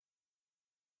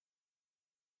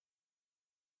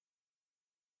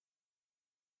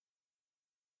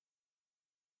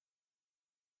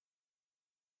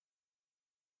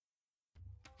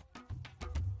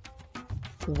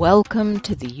Welcome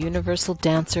to the Universal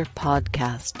Dancer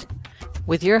Podcast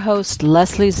with your host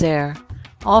Leslie Zare,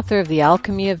 author of The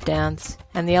Alchemy of Dance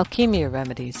and the Alchemia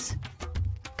Remedies.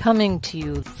 Coming to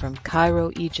you from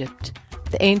Cairo, Egypt,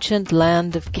 the ancient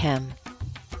land of Chem.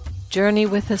 Journey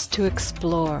with us to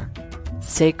explore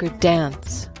sacred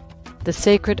dance, the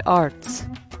sacred arts,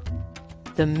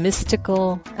 the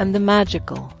mystical and the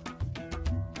magical.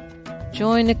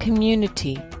 Join a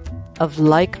community of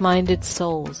like-minded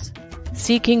souls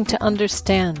seeking to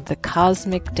understand the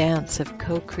cosmic dance of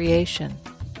co-creation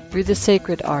through the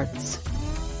sacred arts.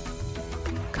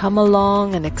 Come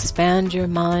along and expand your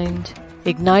mind,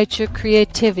 ignite your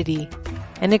creativity,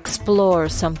 and explore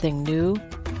something new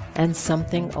and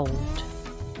something old.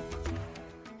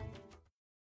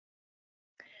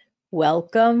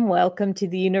 Welcome to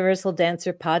the Universal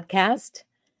Dancer Podcast.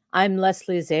 I'm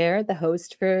Leslie Zare, the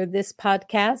host for this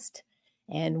podcast,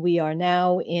 and we are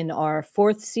now in our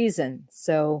fourth season.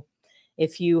 So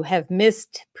if you have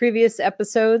missed previous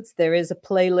episodes, there is a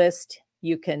playlist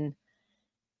you can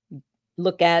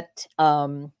look at.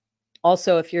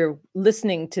 Also, if you're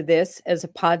listening to this as a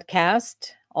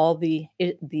podcast, all the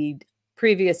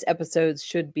previous episodes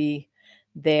should be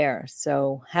there.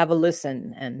 So have a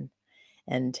listen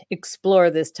and explore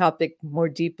this topic more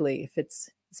deeply,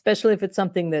 especially if it's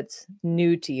something that's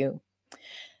new to you.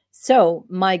 So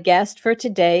my guest for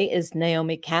today is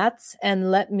Naomi Katz,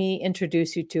 and let me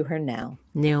introduce you to her now.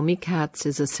 Naomi Katz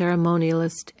is a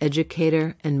ceremonialist,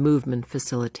 educator, and movement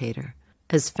facilitator.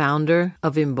 As founder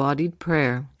of Embodied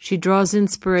Prayer, she draws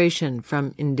inspiration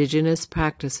from indigenous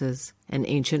practices and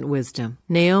ancient wisdom.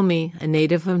 Naomi, a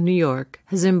native of New York,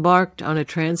 has embarked on a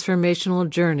transformational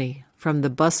journey from the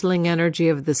bustling energy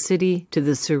of the city to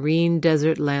the serene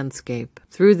desert landscape.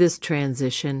 Through this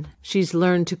transition, she's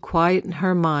learned to quieten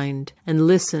her mind and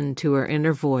listen to her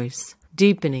inner voice,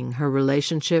 deepening her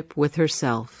relationship with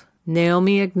herself.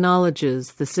 Naomi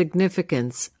acknowledges the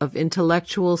significance of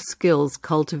intellectual skills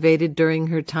cultivated during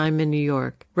her time in New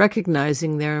York,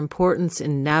 recognizing their importance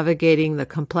in navigating the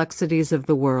complexities of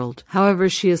the world. However,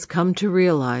 she has come to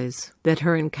realize that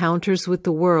her encounters with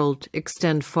the world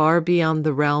extend far beyond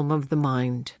the realm of the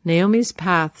mind. Naomi's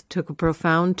path took a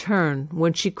profound turn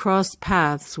when she crossed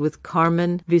paths with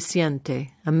Carmen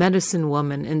Vicente, a medicine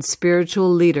woman and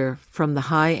spiritual leader from the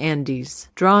high Andes.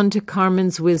 Drawn to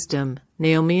Carmen's wisdom,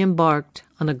 Naomi embarked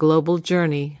on a global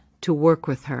journey to work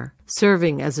with her,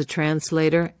 serving as a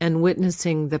translator and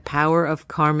witnessing the power of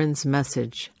Carmen's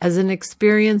message. As an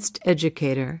experienced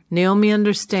educator, Naomi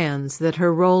understands that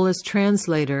her role as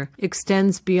translator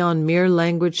extends beyond mere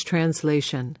language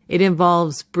translation. It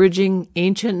involves bridging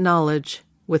ancient knowledge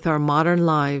with our modern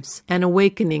lives and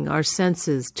awakening our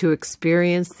senses to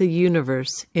experience the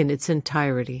universe in its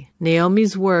entirety.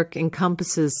 Naomi's work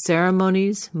encompasses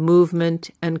ceremonies, movement,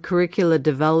 and curricula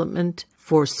development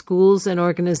for schools and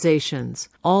organizations,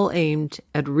 all aimed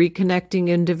at reconnecting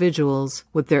individuals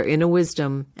with their inner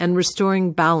wisdom and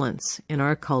restoring balance in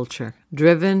our culture.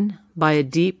 Driven by a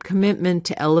deep commitment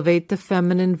to elevate the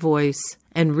feminine voice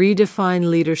and redefine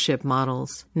leadership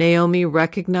models, Naomi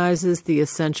recognizes the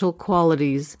essential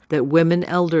qualities that women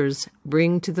elders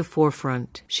bring to the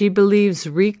forefront. She believes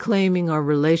reclaiming our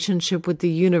relationship with the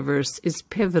universe is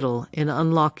pivotal in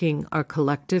unlocking our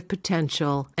collective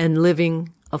potential and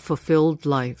living a fulfilled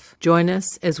life. Join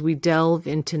us as we delve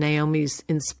into Naomi's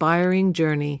inspiring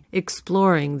journey,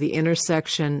 exploring the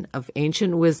intersection of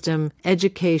ancient wisdom,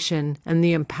 education, and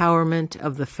the empowerment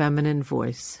of the feminine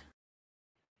voice.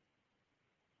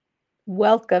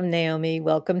 Welcome, Naomi.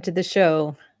 Welcome to the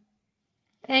show.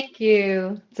 Thank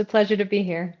you. It's a pleasure to be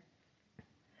here.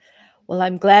 Well,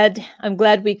 I'm glad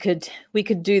we could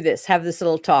do this, have this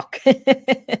little talk.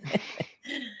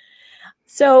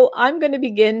 So I'm going to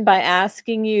begin by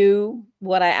asking you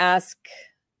what I ask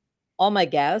all my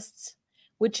guests,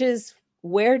 which is,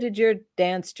 where did your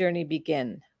dance journey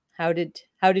begin? How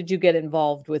did you get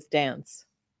involved with dance?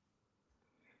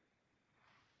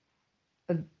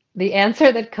 The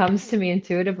answer that comes to me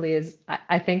intuitively is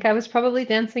I think I was probably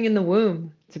dancing in the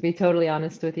womb, to be totally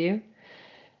honest with you.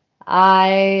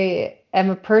 I am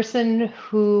a person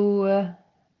who,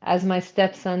 as my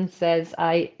stepson says,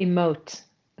 I emote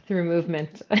through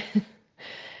movement.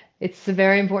 It's a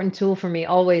very important tool for me,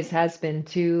 always has been,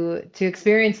 to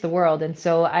experience the world. And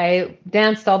so I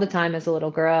danced all the time as a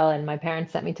little girl, and my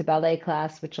parents sent me to ballet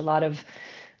class, which a lot of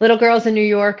little girls in New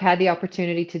York had the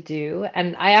opportunity to do.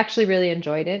 And I actually really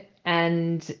enjoyed it.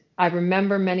 And I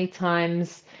remember many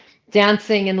times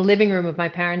dancing in the living room of my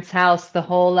parents' house. The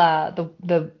whole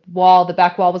the wall, the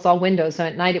back wall was all windows, so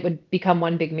at night it would become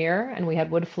one big mirror, and we had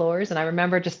wood floors. And I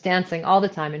remember just dancing all the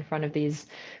time in front of these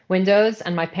windows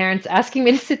and my parents asking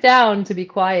me to sit down, to be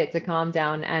quiet, to calm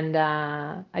down, and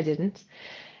I didn't.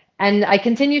 And I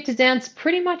continued to dance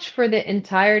pretty much for the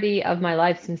entirety of my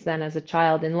life since then as a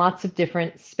child in lots of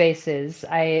different spaces.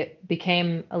 I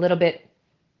became a little bit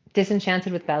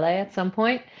disenchanted with ballet at some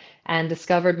point and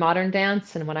discovered modern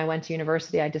dance. And when I went to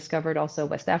university, I discovered also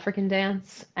West African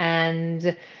dance.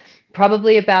 And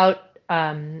probably about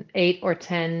 8 or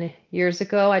 10 years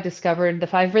ago, I discovered the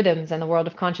five rhythms and the world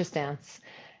of conscious dance.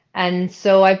 And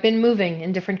so I've been moving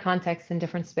in different contexts, in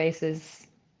different spaces,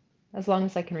 as long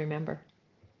as I can remember.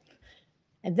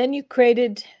 And then you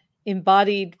created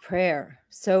embodied prayer.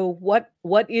 So what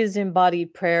is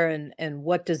embodied prayer, and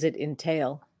what does it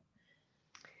entail?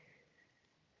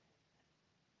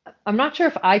 I'm not sure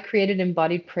if I created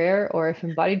embodied prayer or if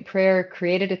embodied prayer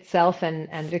created itself and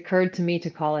it occurred to me to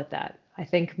call it that. I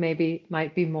think maybe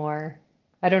might be more,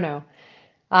 I don't know.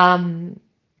 Um,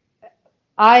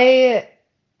 I,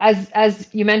 as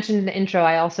you mentioned in the intro,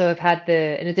 I also have had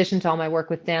in addition to all my work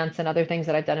with dance and other things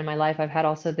that I've done in my life, I've had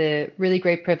also the really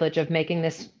great privilege of making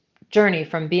this journey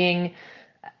from being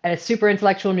a super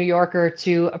intellectual New Yorker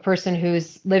to a person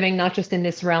who's living not just in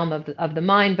this realm of the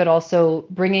mind, but also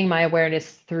bringing my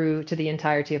awareness through to the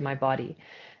entirety of my body.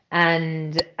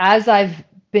 And as I've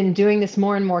been doing this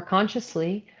more and more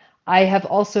consciously, I have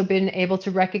also been able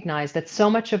to recognize that so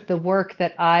much of the work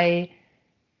that I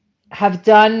have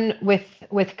done with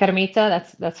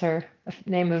Carmita, that's her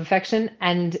name of affection,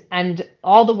 and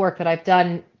all the work that I've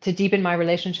done to deepen my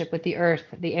relationship with the earth,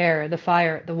 the air, the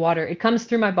fire, the water, it comes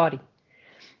through my body.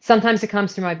 Sometimes it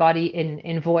comes through my body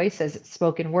in voice as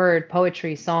spoken word,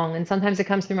 poetry, song, and sometimes it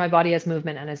comes through my body as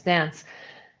movement and as dance.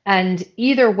 And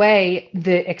either way,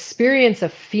 the experience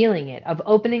of feeling it, of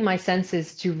opening my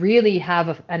senses to really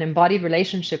have an embodied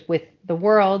relationship with the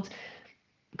world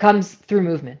comes through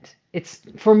movement. It's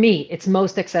for me, it's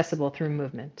most accessible through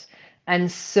movement.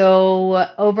 And so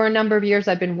over a number of years,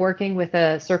 I've been working with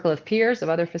a circle of peers, of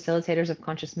other facilitators of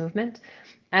conscious movement.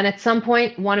 And at some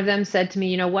point, one of them said to me,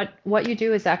 you know, what you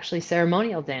do is actually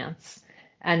ceremonial dance,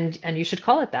 and you should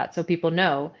call it that so people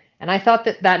know. And I thought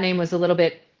that that name was a little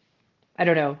bit, I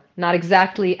don't know, not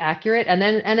exactly accurate. And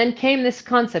then came this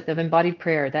concept of embodied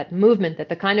prayer, that movement, that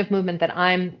the kind of movement that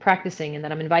I'm practicing and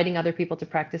that I'm inviting other people to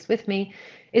practice with me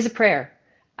is a prayer.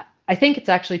 I think it's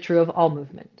actually true of all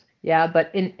movement. Yeah,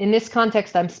 but in this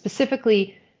context, I'm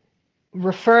specifically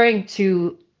referring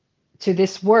to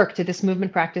this work, to this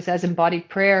movement practice as embodied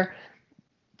prayer,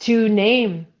 to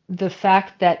name the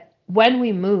fact that when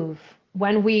we move,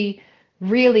 when we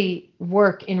really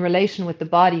work in relation with the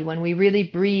body, when we really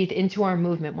breathe into our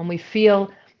movement, when we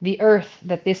feel the earth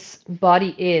that this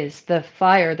body is, the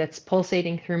fire that's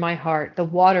pulsating through my heart, the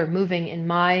water moving in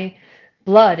my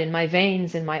blood, in my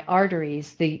veins, in my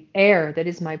arteries, the air that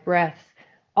is my breath,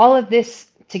 all of this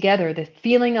together, the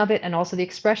feeling of it and also the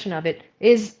expression of it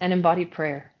is an embodied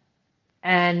prayer.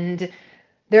 And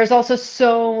there's also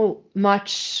so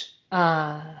much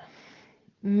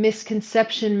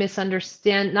misconception,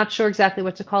 not sure exactly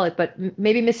what to call it, but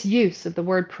maybe misuse of the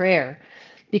word prayer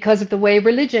because of the way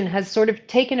religion has sort of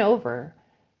taken over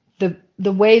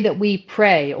the way that we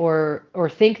pray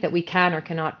or think that we can or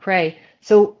cannot pray.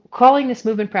 So calling this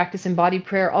movement practice embodied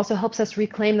prayer also helps us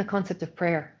reclaim the concept of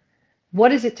prayer.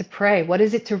 What is it to pray? What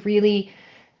is it to really,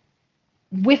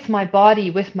 with my body,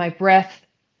 with my breath,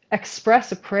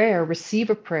 express a prayer, receive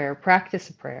a prayer, practice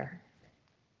a prayer?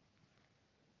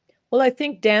 Well, I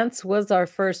think dance was our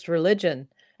first religion,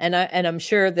 and I'm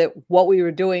sure that what we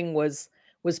were doing was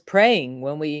praying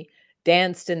when we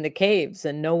danced in the caves,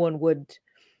 and no one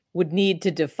would need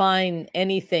to define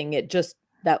anything. It just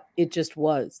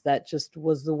was. That just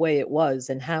was the way it was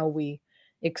and how we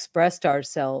expressed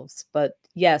ourselves. But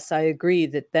yes, I agree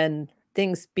that then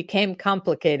things became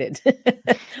complicated.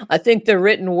 I think the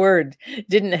written word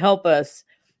didn't help us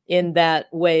in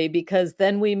that way, because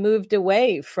then we moved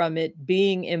away from it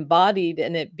being embodied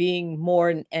and it being more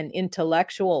an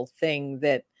intellectual thing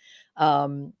that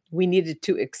we needed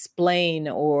to explain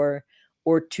or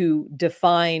to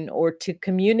define or to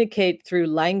communicate through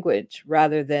language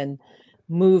rather than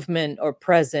movement or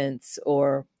presence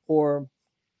or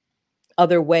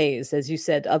other ways, as you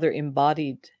said, other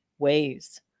embodied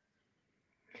ways.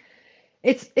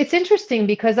 It's interesting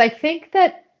because I think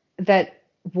that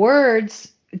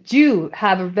words do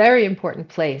have a very important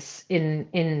place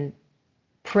in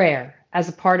prayer, as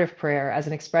a part of prayer, as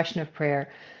an expression of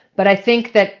prayer. But I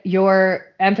think that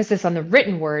your emphasis on the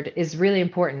written word is really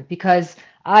important because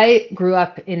I grew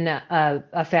up in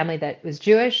a family that was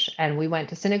Jewish, and we went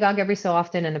to synagogue every so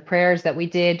often, and the prayers that we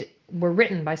did were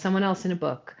written by someone else in a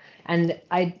book. And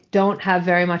I don't have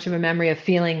very much of a memory of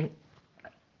feeling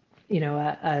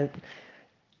a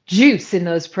juice in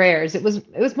those prayers. It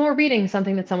was more reading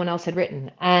something that someone else had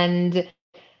written. And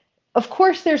of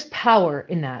course there's power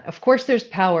in that. Of course there's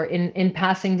power in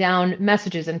passing down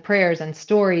messages and prayers and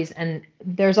stories. And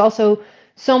there's also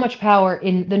so much power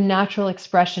in the natural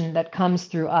expression that comes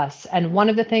through us. And one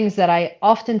of the things that I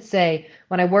often say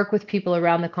when I work with people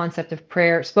around the concept of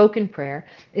prayer, spoken prayer,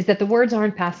 is that the words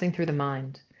aren't passing through the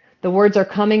mind. The words are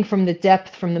coming from the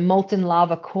depth, from the molten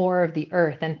lava core of the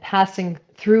earth, and passing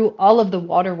through all of the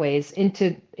waterways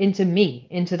into me,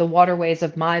 into the waterways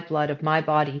of my blood, of my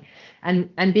body,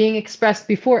 and being expressed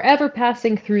before ever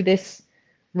passing through this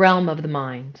realm of the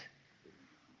mind.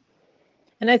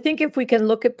 And I think if we can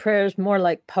look at prayers more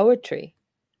like poetry,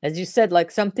 as you said,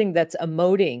 like something that's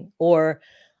emoting, or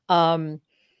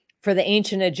for the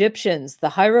ancient Egyptians, the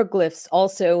hieroglyphs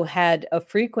also had a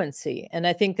frequency. And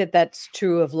I think that that's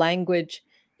true of language.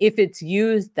 If it's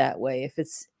used that way, if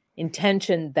it's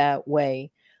intentioned that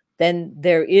way, then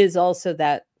there is also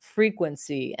that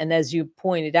frequency. And as you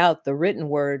pointed out, the written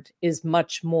word is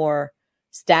much more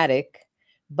static,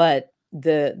 but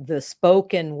the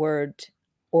spoken word,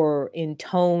 or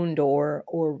intoned,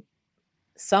 or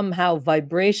somehow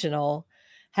vibrational,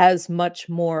 has much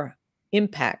more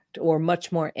impact or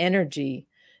much more energy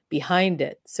behind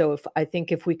it. So I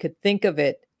think if we could think of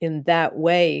it in that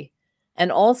way,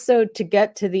 and also to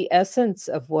get to the essence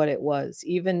of what it was,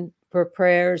 even for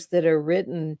prayers that are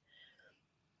written,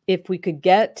 if we could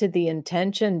get to the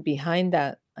intention behind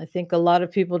that. I think a lot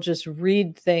of people just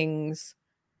read things,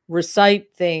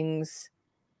 recite things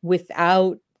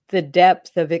without the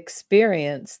depth of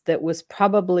experience that was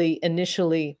probably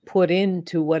initially put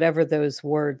into whatever those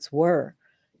words were.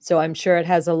 So I'm sure it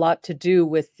has a lot to do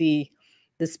with the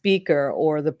speaker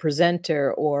or the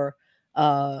presenter, or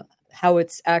how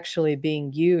it's actually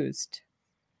being used.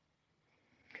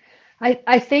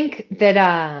 I think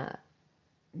that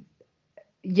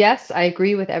yes, I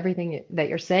agree with everything that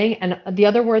you're saying. And the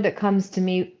other word that comes to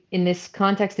me in this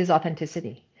context is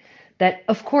authenticity. That,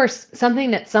 of course, something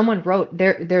that someone wrote,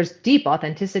 there's deep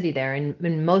authenticity there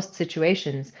in most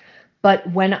situations. But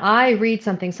when I read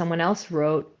something someone else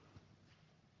wrote,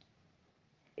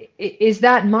 is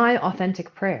that my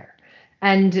authentic prayer?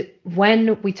 And when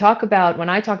I talk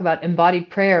about embodied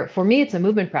prayer, for me, it's a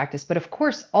movement practice, but of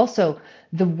course, also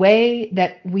the way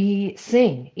that we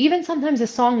sing, even sometimes a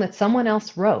song that someone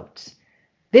else wrote,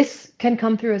 this can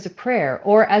come through as a prayer,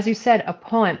 or as you said, a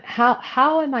poem.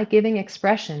 How am I giving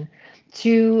expression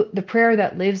to the prayer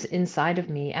that lives inside of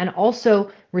me, and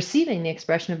also receiving the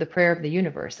expression of the prayer of the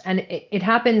universe? And it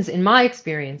happens, in my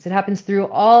experience, it happens through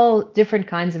all different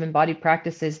kinds of embodied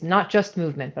practices, not just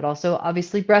movement, but also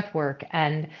obviously breath work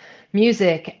and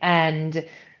music, and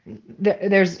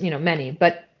there's many.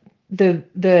 But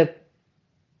the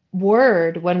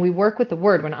word, when we work with the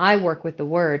word, when I work with the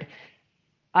word,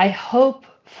 I hope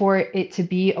for it to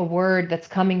be a word that's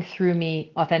coming through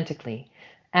me authentically,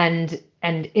 and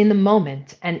in the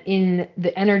moment, and in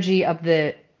the energy of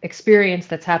the experience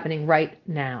that's happening right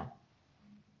now.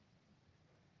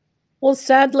 Well,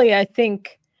 sadly, I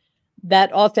think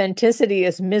that authenticity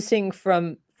is missing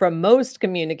from most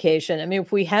communication. I mean,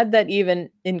 if we had that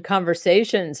even in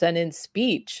conversations and in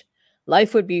speech,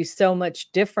 life would be so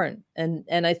much different.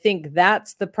 And I think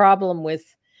that's the problem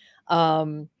with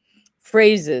um,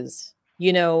 phrases,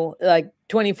 like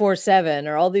 24/7,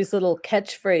 or all these little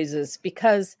catchphrases,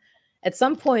 because at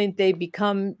some point they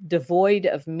become devoid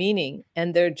of meaning,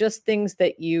 and they're just things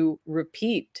that you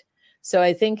repeat. So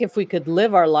I think if we could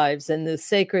live our lives in this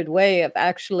sacred way of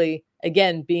actually,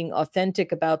 again, being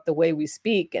authentic about the way we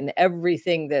speak and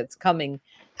everything that's coming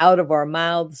out of our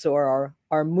mouths, or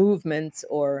our movements,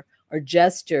 or our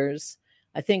gestures,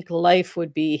 I think life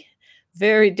would be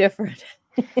very different.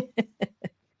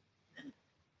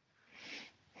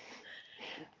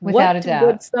 Without a doubt.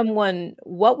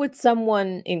 What would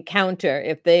someone encounter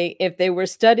if they were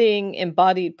studying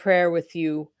embodied prayer with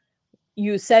you?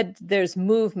 You said there's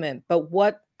movement, but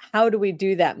how do we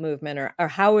do that movement, or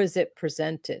how is it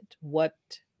presented? What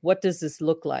does this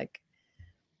look like?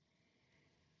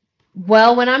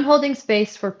 Well, when I'm holding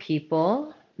space for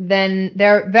people, then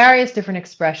there are various different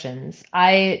expressions.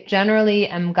 I generally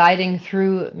am guiding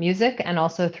through music and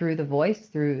also through the voice,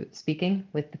 through speaking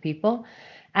with the people.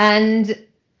 And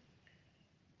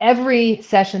every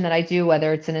session that I do,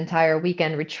 whether it's an entire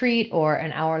weekend retreat or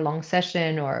an hour-long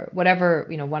session or whatever,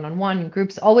 one-on-one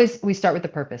groups, always we start with the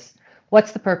purpose.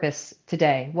 What's the purpose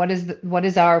today? What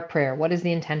is our prayer? What is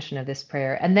the intention of this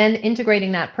prayer? And then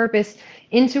integrating that purpose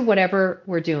into whatever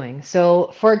we're doing.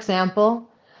 So, for example,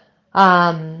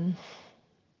 um,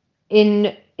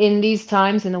 in these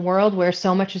times in the world where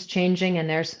so much is changing and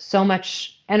there's so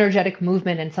much energetic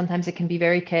movement, and sometimes it can be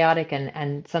very chaotic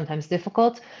and sometimes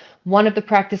difficult. One of the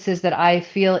practices that I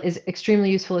feel is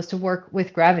extremely useful is to work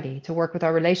with gravity, to work with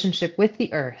our relationship with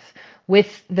the earth,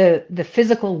 with the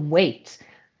physical weight,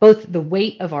 both the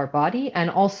weight of our body and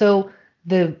also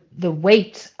the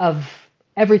weight of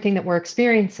everything that we're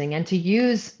experiencing, and to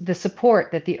use the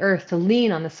support that the earth, to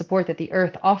lean on the support that the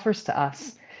earth offers to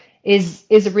us is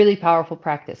a really powerful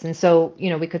practice. And so,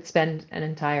 we could spend an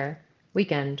entire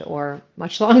weekend or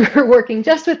much longer working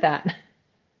just with that.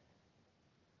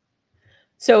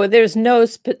 So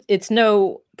it's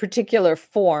no particular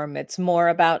form. It's more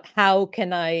about how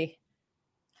can I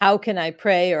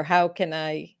pray, or how can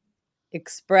I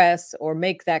express or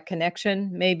make that connection,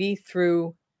 maybe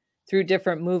through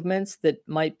different movements that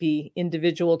might be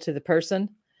individual to the person.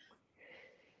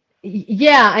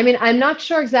 Yeah, I mean, I'm not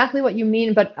sure exactly what you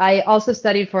mean, but I also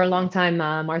studied for a long time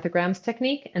Martha Graham's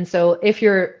technique. And so if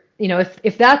you're,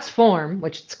 if that's form,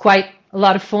 which it's quite a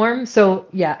lot of form, so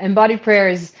yeah, embodied prayer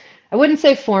is, I wouldn't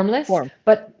say formless, Form.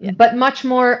 but Yeah. much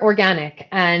more organic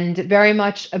and very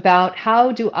much about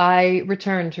how do I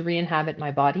return to re-inhabit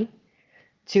my body,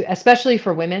 to, especially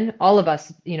for women, all of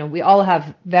us, we all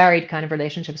have varied kind of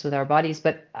relationships with our bodies,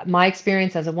 but my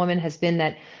experience as a woman has been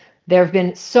that there's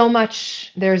been so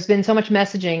much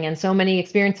messaging and so many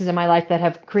experiences in my life that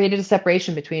have created a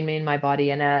separation between me and my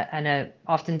body, and a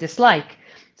often dislike.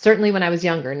 Certainly when I was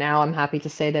younger. Now I'm happy to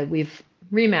say that we've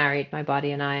remarried, my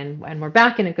body and I, and we're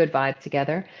back in a good vibe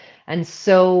together. And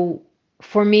so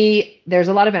for me, there's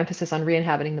a lot of emphasis on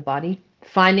re-inhabiting the body,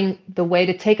 finding the way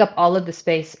to take up all of the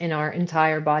space in our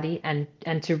entire body, and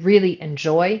to really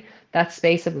enjoy that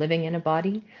space of living in a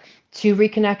body, to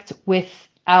reconnect with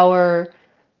our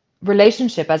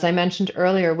relationship, as I mentioned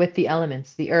earlier, with the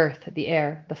elements, the earth, the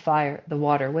air, the fire, the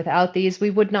water. Without these,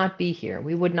 we would not be here.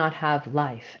 We would not have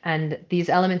life. And these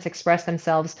elements express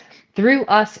themselves through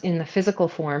us in the physical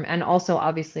form, and also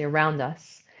obviously around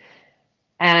us.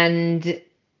 And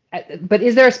but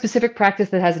is there a specific practice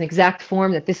that has an exact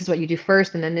form, that this is what you do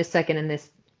first and then this second and this?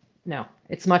 No,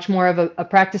 it's much more of a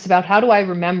practice about how do I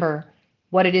remember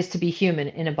what it is to be human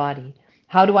in a body?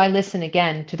 How do I listen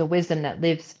again to the wisdom that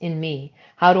lives in me?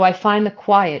 How do I find the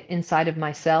quiet inside of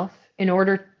myself in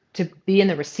order to be in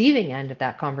the receiving end of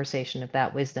that conversation, of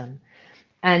that wisdom?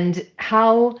 And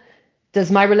how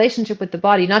does my relationship with the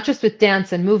body, not just with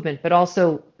dance and movement, but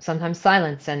also sometimes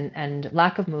silence and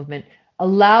lack of movement,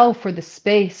 allow for the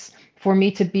space for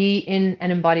me to be in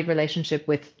an embodied relationship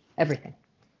with everything?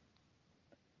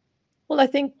 Well, I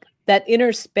think that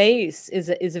inner space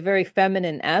is a very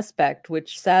feminine aspect,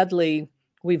 which sadly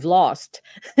we've lost.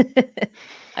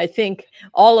 I think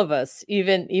all of us,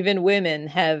 even women,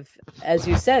 have, as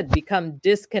you said, become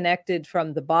disconnected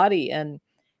from the body, and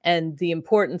the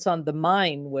importance on the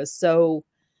mind was so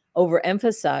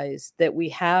overemphasized that we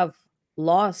have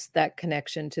lost that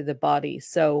connection to the body.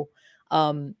 So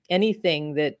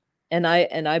anything that,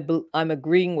 I'm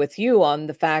agreeing with you on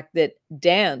the fact that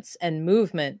dance and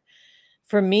movement,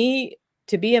 for me,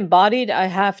 to be embodied, I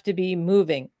have to be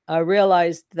moving. I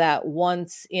realized that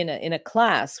once in a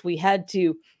class, we had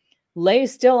to lay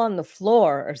still on the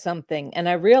floor or something. And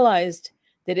I realized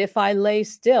that if I lay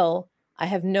still, I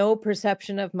have no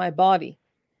perception of my body.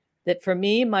 That for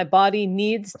me, my body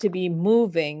needs to be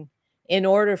moving in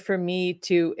order for me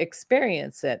to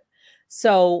experience it.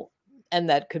 So, and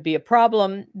that could be a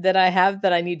problem that I have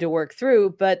that I need to work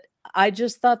through. But I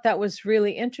just thought that was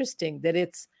really interesting, that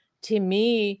it's, to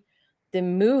me, the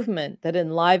movement that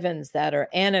enlivens that or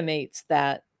animates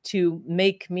that to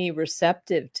make me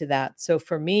receptive to that. So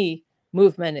for me,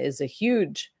 movement is a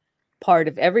huge part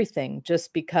of everything,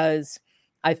 just because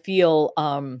I feel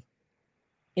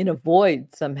in a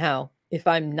void somehow if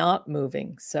I'm not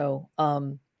moving. So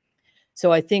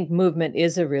so I think movement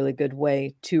is a really good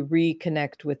way to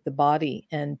reconnect with the body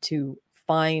and to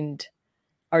find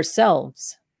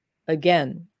ourselves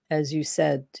again, as you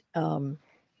said,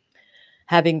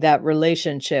 having that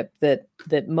relationship that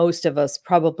most of us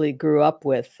probably grew up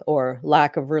with, or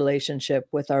lack of relationship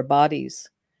with our bodies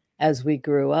as we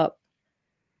grew up.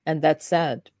 And that's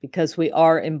sad, because we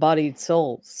are embodied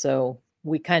souls. So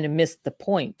we kind of missed the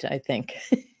point, I think.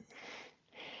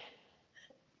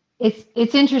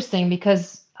 It's interesting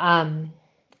because in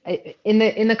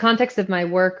the context of my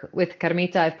work with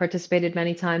Carmita, I've participated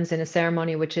many times in a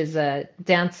ceremony which is a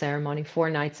dance ceremony, 4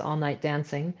 nights, all night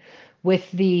dancing,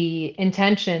 with the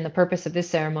intention, the purpose of this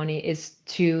ceremony is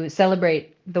to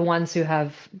celebrate the ones who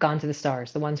have gone to the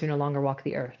stars, the ones who no longer walk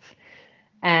the earth.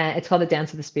 And it's called the Dance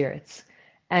of the Spirits.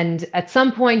 And at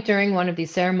some point during one of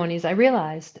these ceremonies, I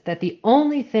realized that the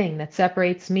only thing that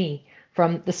separates me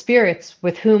from the spirits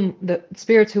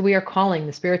who we are calling,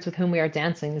 the spirits with whom we are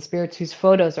dancing, the spirits whose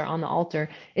photos are on the altar,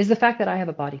 is the fact that I have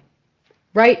a body.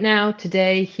 Right now,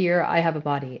 today, here, I have a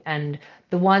body. And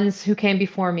the ones who came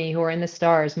before me, who are in the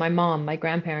stars, my mom, my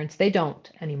grandparents, they don't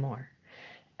anymore.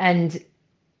 And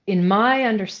in my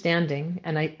understanding,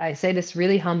 and I say this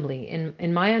really humbly,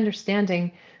 in my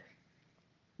understanding,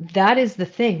 that is the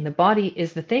thing. The body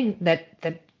is the thing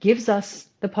that gives us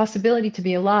the possibility to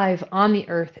be alive on the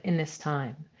earth in this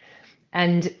time.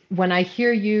 And when I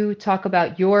hear you talk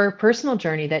about your personal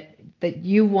journey, that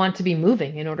you want to be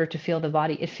moving in order to feel the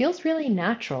body, it feels really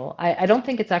natural. I don't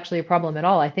think it's actually a problem at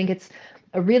all. I think it's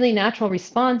a really natural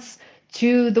response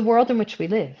to the world in which we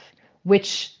live,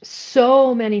 which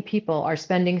so many people are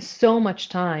spending so much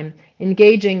time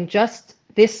engaging just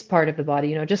this part of the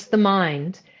body, just the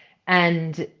mind,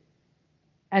 and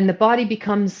the body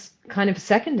becomes kind of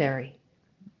secondary,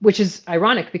 which is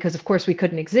ironic because of course we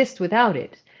couldn't exist without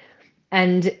it.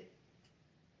 And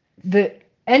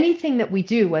anything that we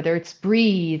do, whether it's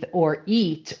breathe or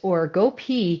eat or go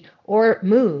pee or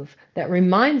move, that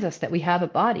reminds us that we have a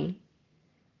body,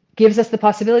 gives us the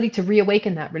possibility to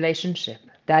reawaken that relationship,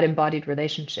 that embodied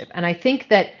relationship. And I think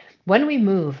that when we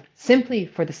move simply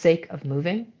for the sake of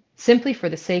moving, simply for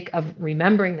the sake of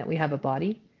remembering that we have a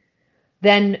body,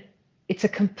 then it's a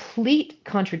complete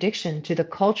contradiction to the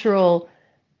cultural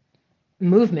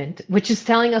movement, which is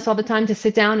telling us all the time to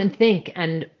sit down and think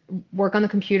and work on the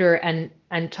computer and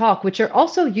talk, which are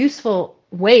also useful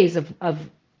ways of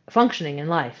functioning in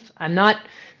life. I'm not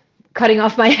cutting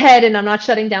off my head and I'm not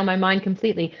shutting down my mind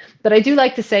completely, but I do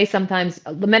like to say sometimes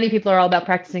many people are all about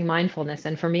practicing mindfulness,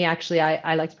 and for me actually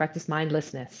I like to practice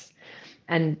mindlessness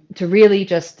and to really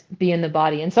just be in the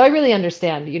body. And so I really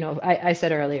understand, I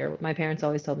said earlier, my parents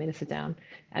always told me to sit down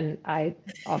and I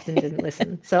often didn't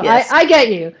listen. So Yes. I get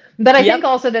you. But I Yep. think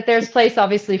also that there's place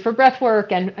obviously for breath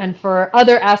work and for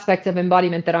other aspects of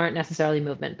embodiment that aren't necessarily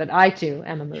movement. But I too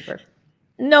am a mover.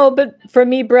 No, but for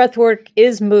me, breath work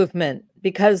is movement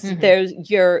because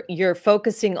Mm-hmm. you're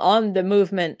focusing on the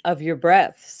movement of your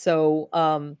breath. So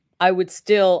I would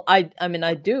still I mean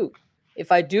I do.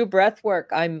 If I do breath work,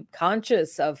 I'm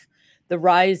conscious of the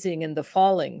rising and the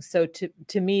falling. So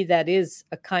to me, that is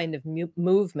a kind of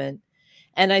movement.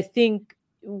 And I think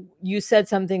you said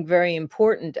something very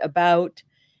important about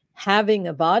having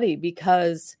a body,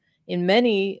 because in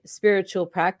many spiritual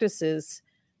practices,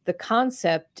 the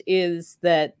concept is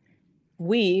that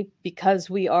because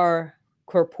we are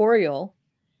corporeal,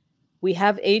 we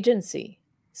have agency.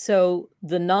 So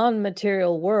the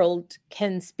non-material world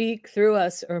can speak through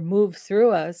us or move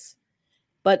through us,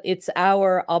 but it's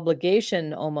our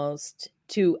obligation almost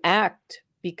to act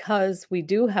because we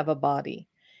do have a body.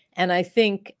 And I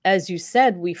think, as you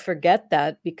said, we forget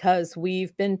that because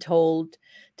we've been told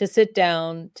to sit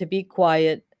down, to be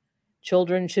quiet,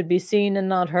 children should be seen and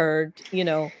not heard,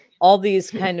 all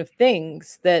these kind of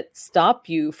things that stop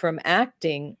you from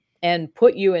acting and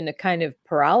put you in a kind of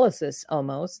paralysis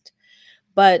almost.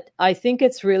 But I think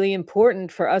it's really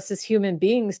important for us as human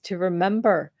beings to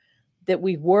remember that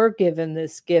we were given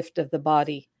this gift of the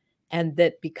body, and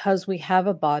that because we have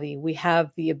a body, we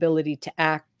have the ability to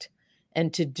act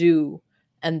and to do,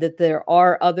 and that there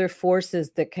are other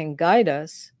forces that can guide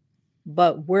us,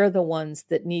 but we're the ones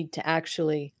that need to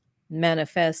actually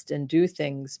manifest and do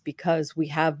things because we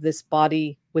have this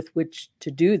body with which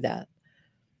to do that.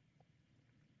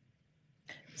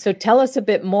 So tell us a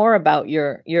bit more about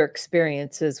your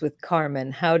experiences with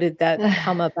Carmen. How did that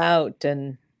come about,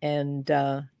 and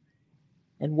how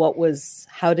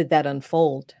did that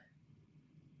unfold?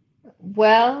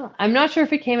 Well, I'm not sure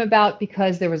if it came about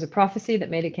because there was a prophecy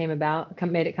that made it come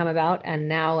about, and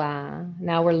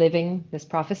now we're living this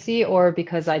prophecy, or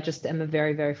because I just am a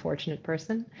very, very fortunate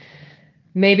person.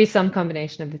 Maybe some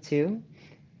combination of the two.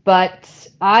 But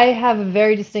I have a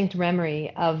very distinct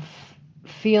memory of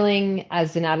feeling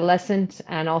as an adolescent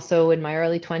and also in my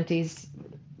early 20s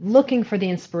looking for the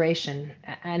inspiration.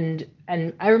 And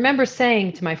I remember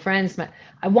saying to my friends,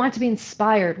 I want to be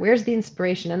inspired. Where's the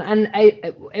inspiration?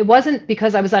 It wasn't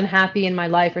because I was unhappy in my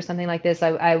life or something like this.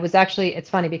 I was actually, it's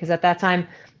funny because at that time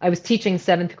I was teaching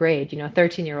 7th grade,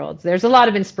 13-year-olds. There's a lot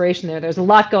of inspiration there. There's a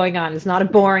lot going on. It's not a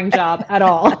boring job at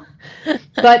all.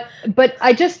 But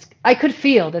I could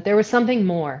feel that there was something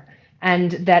more,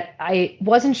 and that I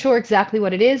wasn't sure exactly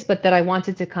what it is, but that I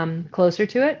wanted to come closer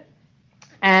to it.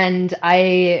 And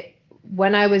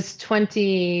when I was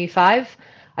 25,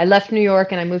 I left New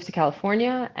York and I moved to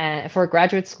California for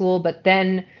graduate school, but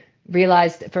then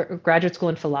realized for graduate school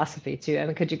in philosophy too. I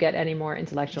mean, could you get any more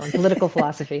intellectual and political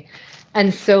philosophy?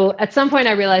 And so at some point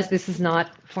I realized this is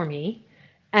not for me.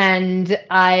 And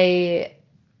I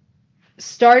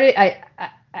started,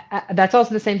 that's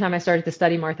also the same time I started to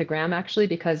study Martha Graham, actually,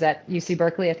 because at UC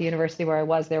Berkeley, at the university where I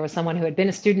was, there was someone who had been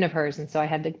a student of hers. And so I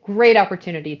had the great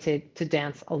opportunity to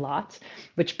dance a lot,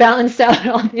 which balanced out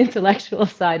on the intellectual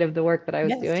side of the work that I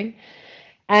was Yes. doing.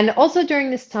 And also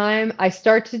during this time, I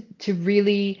started to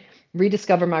really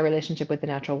rediscover my relationship with the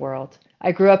natural world.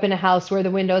 I grew up in a house where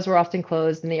the windows were often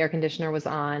closed and the air conditioner was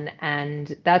on.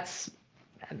 And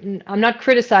I'm not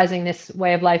criticizing this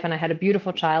way of life, and I had a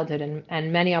beautiful childhood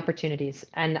and many opportunities.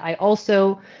 And I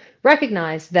also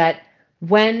recognize that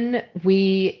when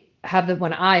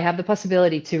I have the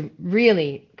possibility to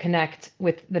really connect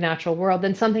with the natural world,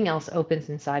 then something else opens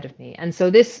inside of me. And so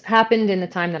this happened in the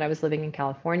time that I was living in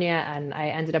California, and I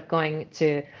ended up going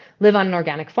to live on an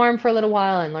organic farm for a little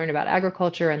while and learn about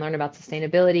agriculture and learn about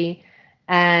sustainability,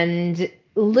 and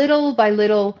little by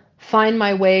little find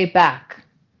my way back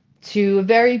to a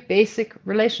very basic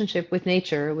relationship with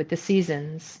nature, with the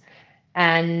seasons.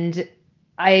 And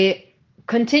I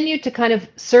continued to kind of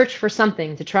search for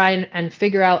something to try and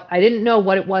figure out. I didn't know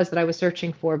what it was that I was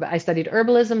searching for, but I studied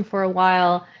herbalism for a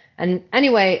while. And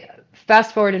anyway,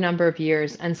 fast forward a number of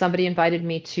years, and somebody invited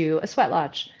me to a sweat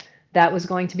lodge that was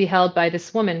going to be held by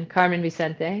this woman, Carmen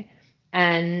Vicente.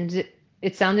 And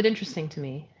it sounded interesting to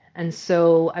me. And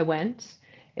so I went.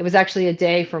 It was actually a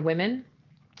day for women,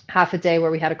 half a day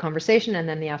where we had a conversation, and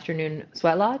then the afternoon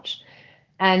sweat lodge.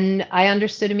 And I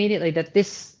understood immediately that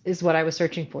this is what I was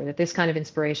searching for, that this kind of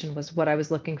inspiration was what I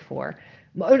was looking for.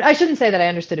 I shouldn't say that I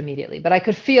understood immediately, but I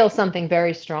could feel something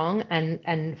very strong,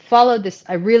 and followed this.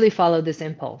 I really followed this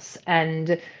impulse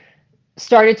and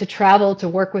started to travel to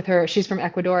work with her. She's from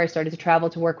Ecuador. I started to travel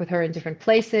to work with her in different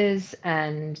places,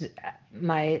 and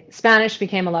my Spanish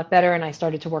became a lot better, and I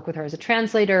started to work with her as a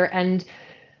translator. And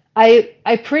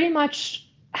I pretty much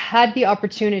have the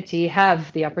opportunity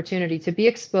to be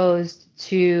exposed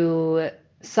to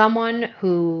someone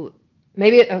who,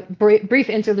 maybe a brief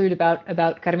interlude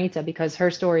about Carmita, because her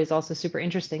story is also super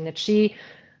interesting, that she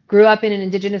grew up in an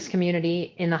indigenous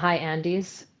community in the high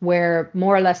Andes, where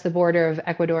more or less the border of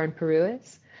Ecuador and Peru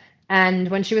is. And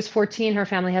when she was 14, her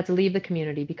family had to leave the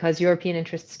community because European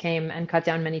interests came and cut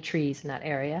down many trees in that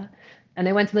area. And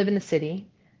they went to live in the city.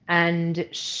 And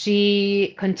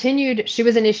she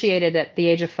was initiated at the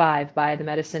age of 5 by the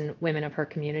medicine women of her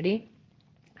community.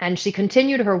 And she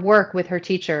continued her work with her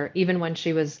teacher even when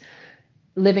she was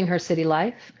living her city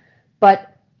life. But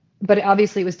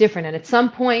obviously it was different. And at some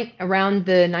point around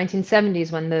the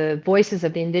 1970s, when the voices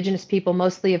of the indigenous people,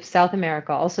 mostly of South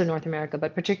America, also North America,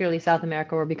 but particularly South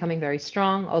America, were becoming very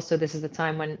strong. Also, this is the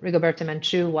time when Rigoberta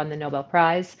Menchú won the Nobel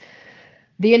Prize.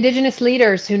 The indigenous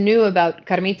leaders who knew about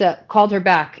Carmita called her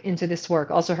back into this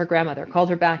work. Also, her grandmother called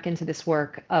her back into this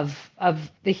work of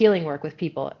the healing work with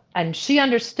people. And she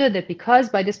understood that because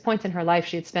by this point in her life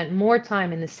she had spent more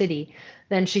time in the city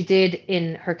than she did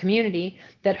in her community,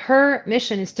 that her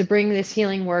mission is to bring this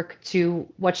healing work to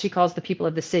what she calls the people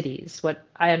of the cities, what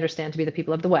I understand to be the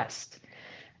people of the West.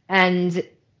 And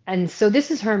so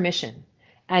this is her mission.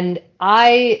 And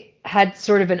I had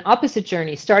sort of an opposite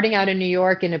journey, starting out in New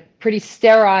York in a pretty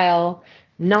sterile,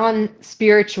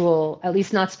 non-spiritual, at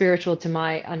least not spiritual to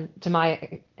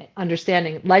my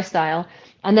understanding, lifestyle,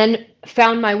 and then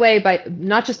found my way by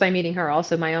not just by meeting her,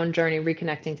 also my own journey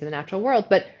reconnecting to the natural world,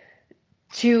 but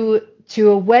to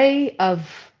a way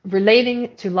of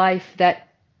relating to life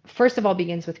that first of all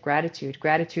begins with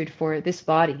gratitude for this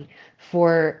body,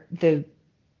 for the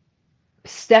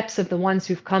steps of the ones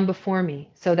who've come before me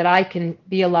so that I can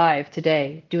be alive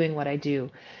today doing what I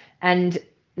do. And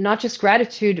not just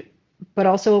gratitude, but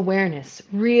also awareness,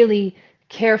 really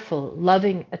careful,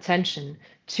 loving attention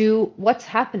to what's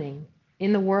happening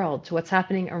in the world, to what's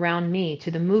happening around me, to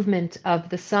the movement of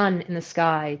the sun in the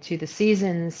sky, to the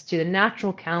seasons, to the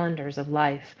natural calendars of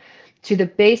life, to the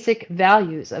basic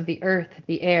values of the earth,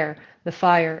 the air, the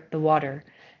fire, the water.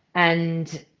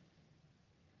 And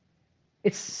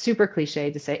it's super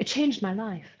cliche to say it changed my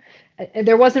life.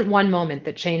 There wasn't one moment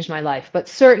that changed my life, but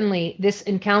certainly this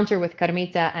encounter with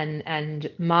Carmita and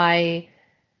my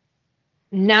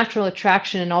natural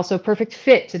attraction and also perfect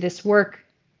fit to this work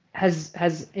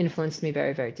has influenced me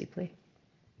very, very deeply.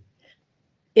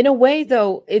 In a way,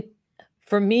 though,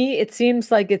 for me, it seems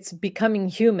like it's becoming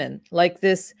human, like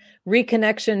this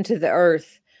reconnection to the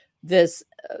earth, this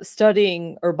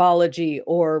studying herbology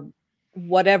or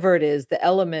whatever it is, the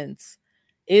elements,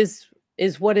 is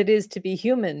what it is to be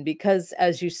human. Because,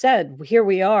 as you said, here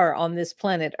we are on this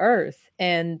planet Earth,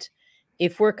 and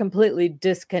if we're completely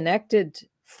disconnected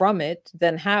from it,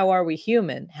 then how are we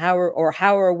human? How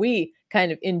are we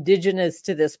kind of indigenous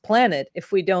to this planet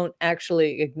if we don't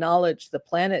actually acknowledge the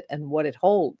planet and what it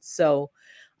holds? So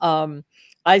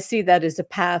I see that as a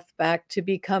path back to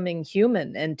becoming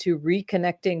human and to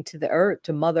reconnecting to the earth,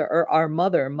 to Mother Earth, our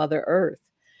mother, Mother Earth.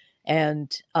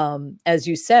 And as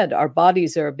you said, our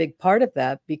bodies are a big part of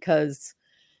that because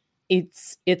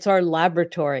it's our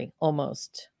laboratory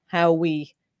almost, how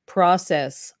we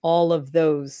process all of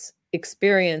those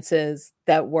experiences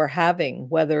that we're having,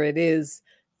 whether it is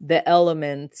the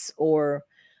elements or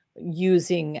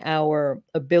using our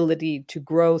ability to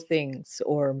grow things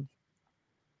or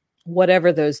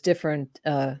whatever those different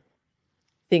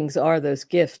things are, those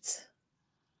gifts.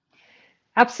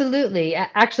 Absolutely.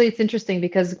 Actually, it's interesting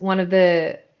because one of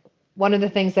the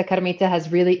things that Carmita has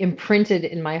really imprinted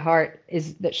in my heart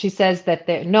is that she says that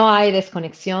no hay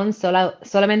desconexión,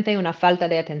 solamente una falta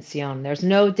de atención. There's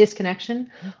no disconnection,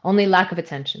 only lack of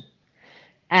attention.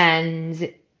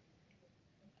 And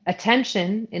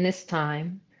attention in this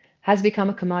time has become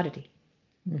a commodity.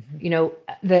 Mm-hmm. You know,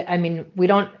 I mean, we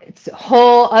don't, it's a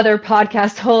whole other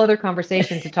podcast, whole other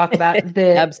conversation to talk about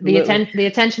Absolutely. the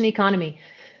attention economy.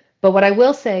 But what I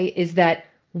will say is that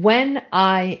when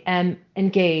I am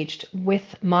engaged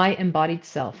with my embodied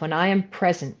self, when I am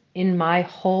present in my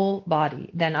whole body,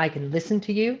 then I can listen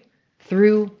to you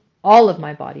through all of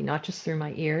my body, not just through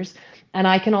my ears. And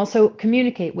I can also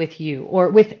communicate with you or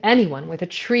with anyone, with a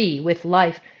tree, with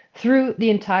life, through the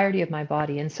entirety of my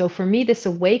body. And so for me, this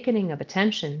awakening of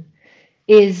attention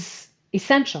is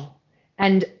essential.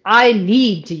 And I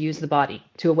need to use the body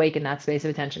to awaken that space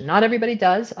of attention. Not everybody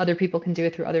does. Other people can do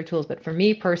it through other tools. But for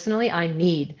me personally, I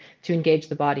need to engage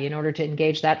the body in order to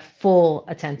engage that full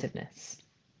attentiveness.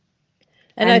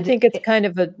 And I think it's kind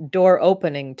of a door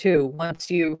opening too.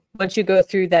 Once you go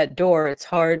through that door, it's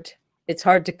hard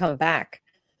to come back.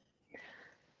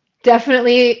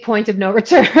 Definitely point of no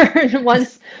return.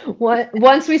 Once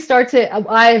we start to,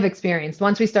 I've experienced,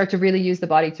 once we start to really use the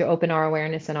body to open our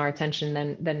awareness and our attention,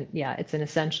 then yeah, it's an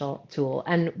essential tool.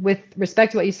 And with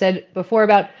respect to what you said before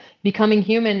about becoming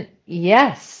human,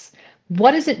 yes.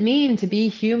 What does it mean to be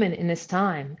human in this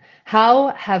time? How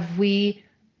have we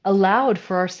allowed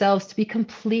for ourselves to be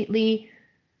completely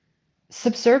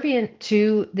subservient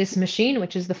to this machine,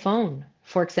 which is the phone,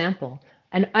 for example,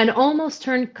 and almost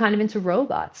turned kind of into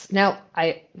robots? Now,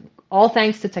 all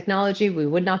thanks to technology, we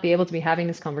would not be able to be having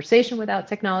this conversation without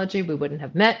technology. We wouldn't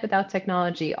have met without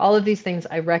technology. All of these things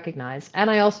I recognize. And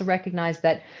I also recognize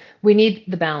that we need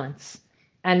the balance.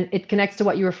 And it connects to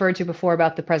what you referred to before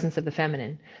about the presence of the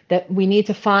feminine, that we need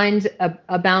to find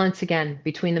a balance again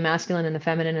between the masculine and the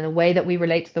feminine in the way that we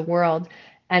relate to the world.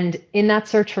 And in that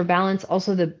search for balance,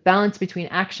 also the balance between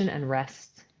action and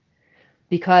rest.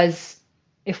 Because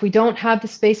if we don't have the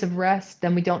space of rest,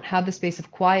 then we don't have the space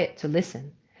of quiet to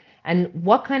listen. And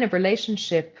what kind of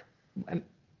relationship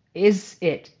is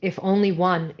it if only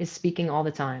one is speaking all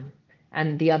the time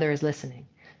and the other is listening?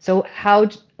 So how,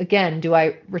 again, do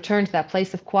I return to that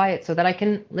place of quiet so that I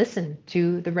can listen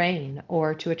to the rain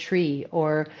or to a tree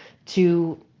or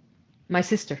to my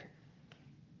sister?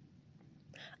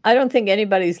 I don't think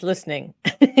anybody's listening.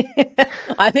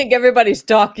 I think everybody's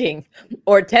talking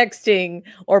or texting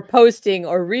or posting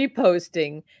or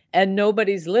reposting, and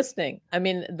nobody's listening. I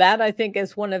mean, that I think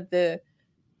is one of the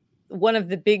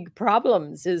big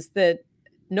problems, is that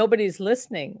nobody's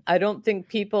listening. I don't think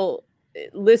people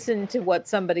listen to what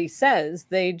somebody says.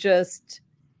 They just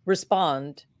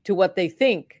respond to what they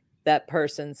think that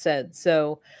person said.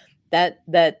 So that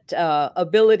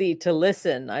ability to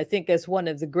listen, I think, is one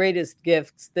of the greatest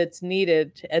gifts that's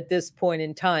needed at this point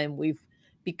in time. We've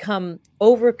become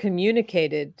over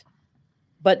communicated,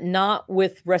 but not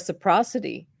with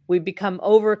reciprocity. We become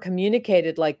over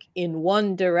communicated, like in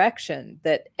one direction,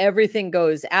 that everything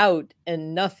goes out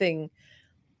and nothing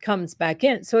comes back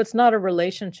in. So it's not a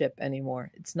relationship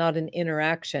anymore. It's not an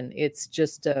interaction. It's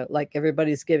just like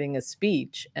everybody's giving a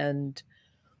speech, and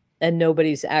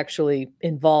nobody's actually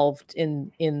involved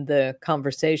in the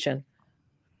conversation.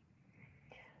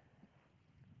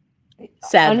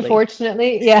 Sadly.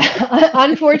 Unfortunately, yeah.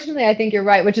 Unfortunately, I think you're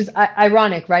right, which is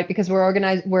ironic, right? Because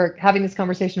we're having this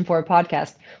conversation for a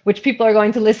podcast, which people are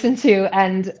going to listen to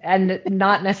and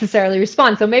not necessarily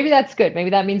respond. So maybe that's good.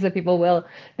 Maybe that means that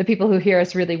the people who hear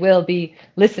us really will be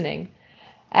listening.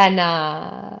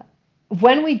 And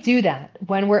when we do that,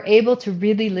 when we're able to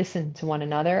really listen to one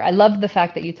another, I love the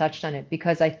fact that you touched on it,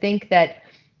 because I think that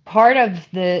part of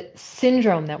the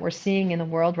syndrome that we're seeing in the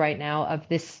world right now of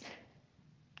this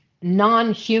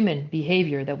non-human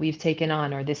behavior that we've taken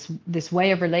on, or this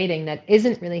way of relating that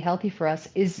isn't really healthy for us,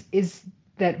 is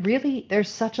that really there's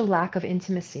such a lack of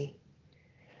intimacy,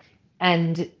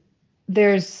 and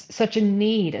there's such a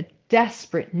need, a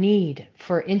desperate need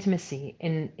for intimacy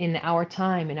in our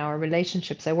time, in our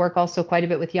relationships. I work also quite a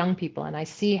bit with young people, and I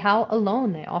see how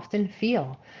alone they often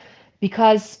feel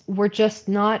because we're just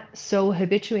not so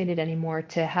habituated anymore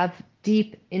to have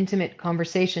deep, intimate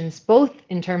conversations, both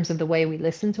in terms of the way we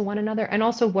listen to one another and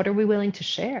also what are we willing to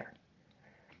share.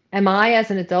 Am I,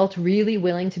 as an adult, really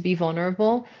willing to be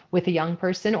vulnerable with a young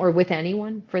person or with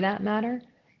anyone for that matter?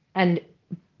 And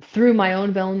through my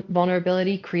own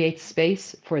vulnerability, create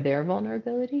space for their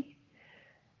vulnerability?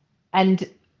 And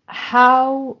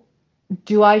how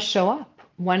do I show up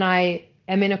when I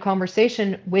am in a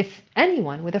conversation with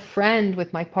anyone, with a friend,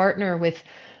 with my partner, with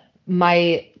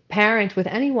my parent, with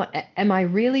anyone? Am I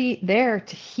really there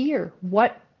to hear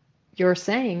what you're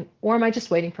saying, or am I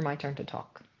just waiting for my turn to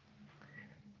talk?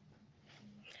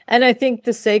 And I think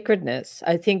the sacredness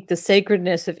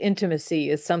of intimacy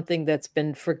is something that's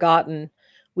been forgotten.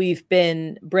 We've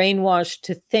been brainwashed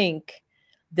to think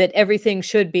that everything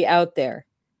should be out there.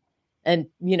 And,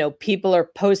 people are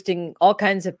posting all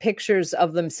kinds of pictures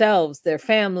of themselves, their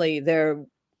family, their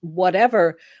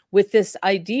whatever, with this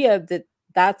idea that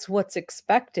that's what's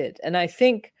expected. And I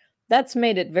think that's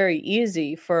made it very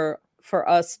easy for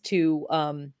us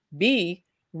to be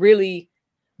really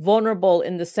vulnerable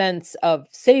in the sense of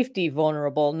safety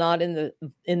vulnerable, not in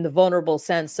the vulnerable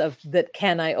sense of that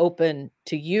can I open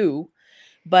to you,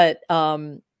 but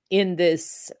in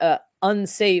this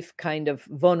unsafe kind of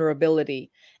vulnerability.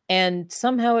 And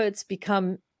somehow it's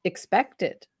become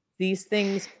expected. These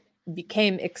things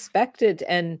became expected.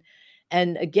 And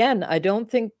again, I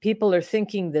don't think people are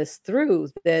thinking this through,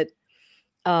 that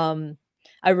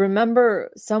I remember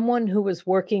someone who was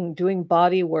doing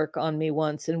body work on me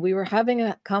once, and we were having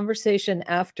a conversation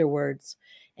afterwards,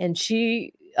 and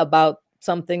about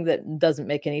something that doesn't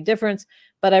make any difference.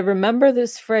 But I remember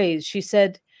this phrase. She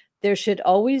said, there should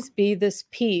always be this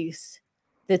peace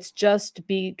that's just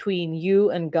between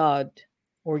you and God,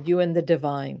 or you and the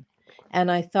divine.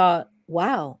 And I thought,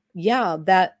 wow, yeah,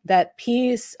 that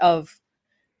piece of,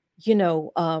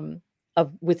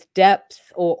 with depth,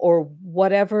 or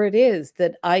whatever it is,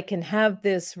 that I can have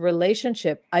this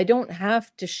relationship. I don't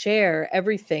have to share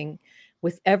everything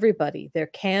with everybody. There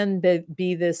can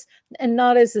be this, and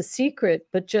not as a secret,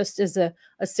 but just as a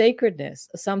sacredness,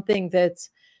 something that's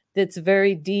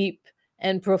very deep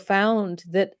and profound,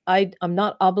 that I'm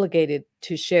not obligated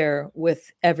to share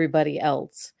with everybody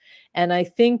else. And I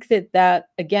think that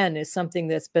again is something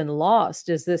that's been lost,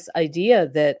 is this idea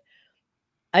that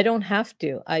I don't have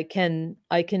to. I can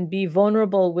be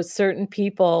vulnerable with certain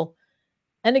people.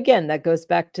 And again, that goes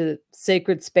back to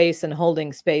sacred space and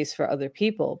holding space for other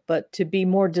people, but to be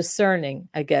more discerning,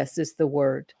 I guess, is the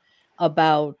word,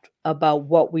 about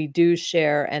what we do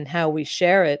share and how we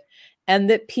share it, and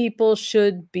that people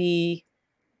should be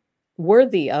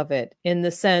worthy of it, in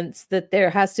the sense that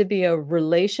there has to be a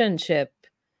relationship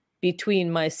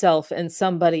between myself and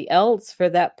somebody else for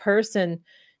that person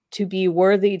to be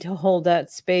worthy to hold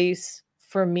that space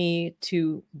for me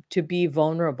to be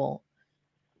vulnerable.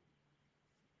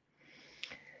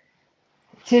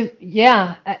 I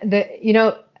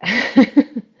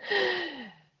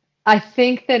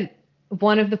think that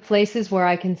one of the places where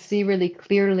I can see really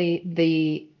clearly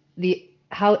the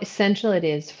how essential it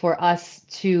is for us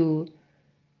to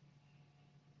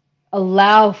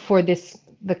allow for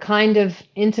the kind of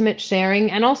intimate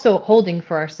sharing, and also holding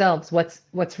for ourselves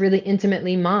what's really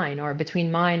intimately mine, or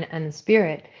between mine and the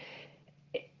spirit,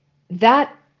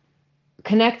 that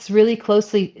connects really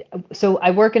closely. So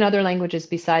I work in other languages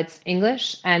besides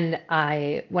English, and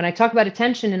when I talk about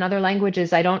attention in other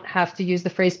languages, I don't have to use the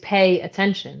phrase pay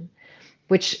attention,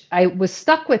 which I was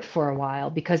stuck with for a while,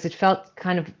 because it felt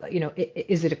kind of,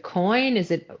 is it a coin?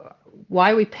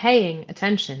 Why are we paying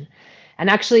attention? And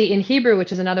actually in Hebrew,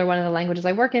 which is another one of the languages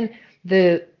I work in,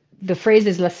 the phrase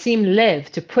is lasim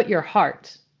lev, to put your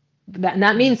heart. And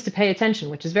that means to pay attention,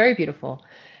 which is very beautiful.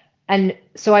 And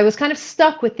so I was kind of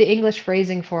stuck with the English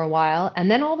phrasing for a while. And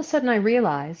then all of a sudden I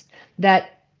realized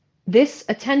that this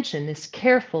attention, this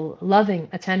careful, loving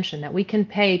attention that we can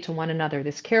pay to one another,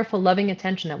 this careful, loving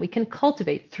attention that we can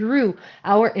cultivate through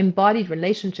our embodied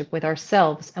relationship with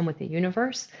ourselves and with the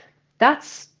universe,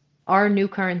 that's our new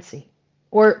currency.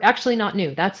 Or actually not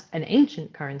new, that's an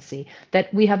ancient currency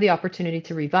that we have the opportunity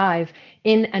to revive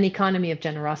in an economy of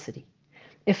generosity.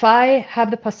 If I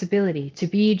have the possibility to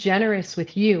be generous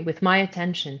with you, with my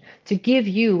attention, to give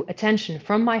you attention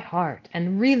from my heart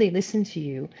and really listen to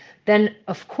you, then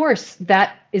of course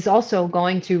that is also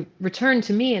going to return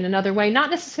to me in another way, not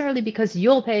necessarily because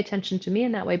you'll pay attention to me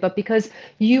in that way, but because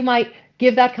you might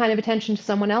give that kind of attention to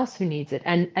someone else who needs it.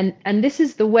 And this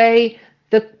is the way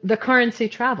the currency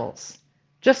travels,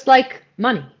 just like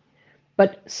money.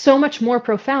 but so much more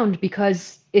profound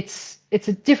because it's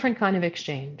a different kind of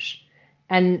exchange.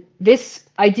 And this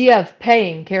idea of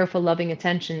paying careful, loving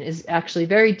attention is actually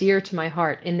very dear to my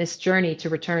heart in this journey to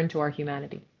return to our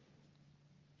humanity.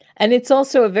 And it's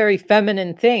also a very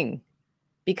feminine thing,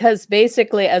 because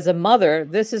basically as a mother,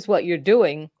 this is what you're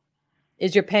doing,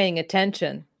 is you're paying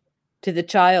attention to the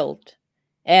child.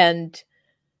 And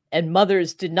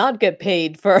mothers did not get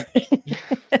paid for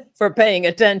for paying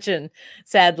attention,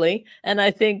 sadly, and I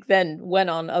think then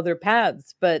went on other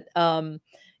paths. But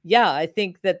yeah, I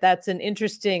think that that's an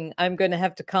interesting, I'm going to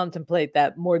have to contemplate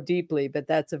that more deeply, but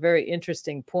that's a very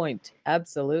interesting point.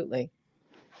 Absolutely.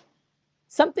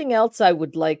 Something else I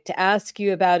would like to ask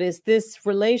you about is this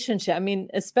relationship. I mean,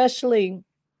 especially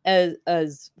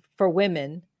as for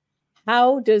women,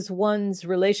 how does one's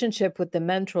relationship with the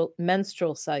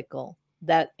menstrual cycle,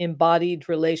 that embodied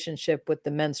relationship with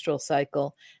the menstrual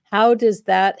cycle, how does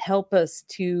that help us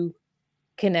to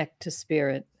connect to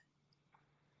spirit?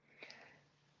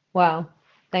 Wow.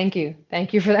 Thank you.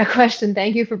 Thank you for that question.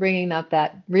 Thank you for bringing up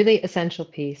that really essential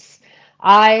piece.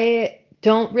 I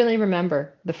don't really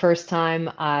remember the first time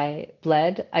I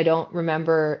bled. I don't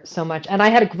remember so much. And I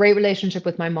had a great relationship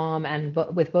with my mom and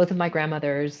with both of my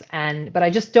grandmothers, and but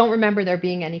I just don't remember there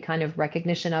being any kind of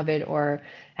recognition of it or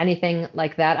anything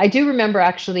like that. I do remember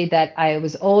actually that I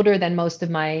was older than most of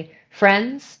my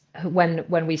friends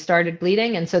when we started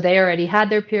bleeding, and so they already had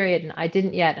their period and I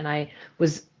didn't yet, and I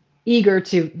was eager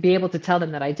to be able to tell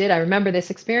them that I did. I remember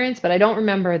this experience, but I don't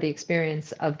remember the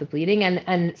experience of the bleeding.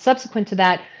 And subsequent to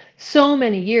that, so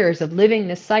many years of living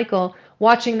this cycle,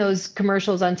 watching those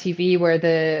commercials on TV where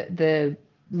the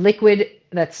liquid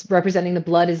that's representing the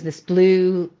blood is this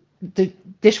blue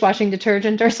dishwashing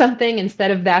detergent or something instead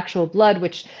of the actual blood,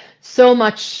 which so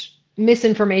much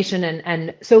misinformation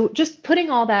and so just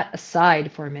putting all that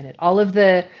aside for a minute, all of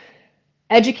the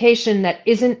education that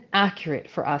isn't accurate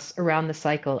for us around the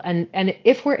cycle. And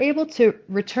if we're able to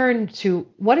return to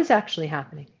what is actually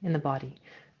happening in the body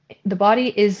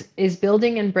is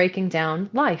building and breaking down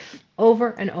life over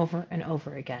and over and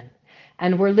over again.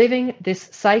 And we're living this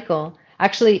cycle.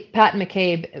 Actually, Pat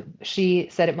McCabe, she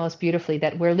said it most beautifully,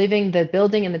 that we're living the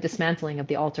building and the dismantling of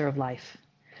the altar of life.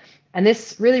 And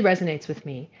this really resonates with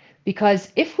me because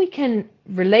if we can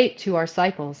relate to our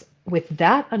cycles with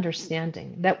that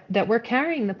understanding that we're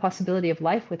carrying the possibility of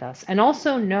life with us, and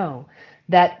also know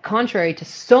that contrary to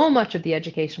so much of the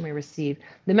education we receive,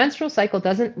 the menstrual cycle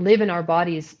doesn't live in our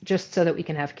bodies just so that we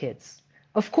can have kids.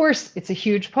 Of course, it's a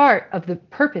huge part of the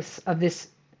purpose of this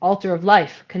altar of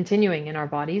life continuing in our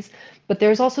bodies, but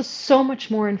there's also so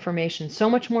much more information, so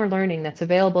much more learning that's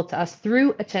available to us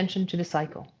through attention to the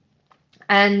cycle.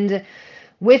 And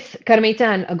with Carmita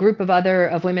and a group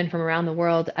of women from around the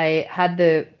world, I had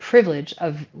the privilege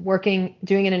of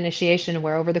doing an initiation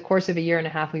where over the course of a year and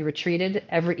a half, we retreated,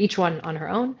 each one on her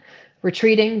own,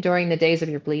 retreating during the days of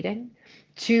your bleeding,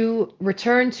 to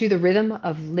return to the rhythm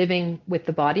of living with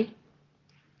the body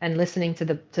and listening to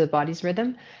the body's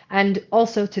rhythm, and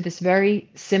also to this very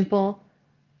simple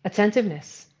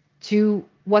attentiveness to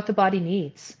what the body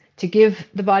needs, to give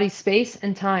the body space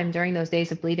and time during those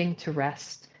days of bleeding to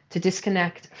rest, to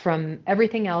disconnect from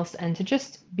everything else and to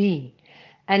just be.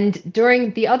 And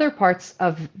during the other parts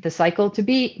of the cycle, to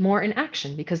be more in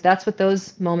action, because that's what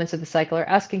those moments of the cycle are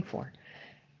asking for.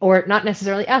 Or not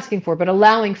necessarily asking for, but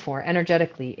allowing for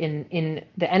energetically in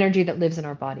the energy that lives in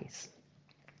our bodies.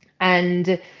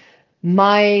 And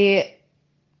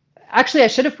actually, I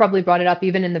should have probably brought it up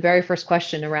even in the very first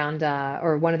question around,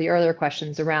 or one of the earlier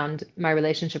questions around my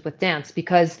relationship with dance,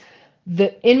 because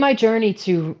in my journey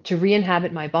to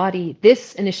re-inhabit my body,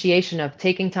 this initiation of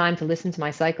taking time to listen to my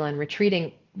cycle and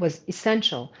retreating was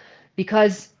essential,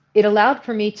 because it allowed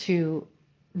for me to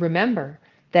remember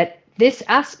that this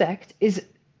aspect is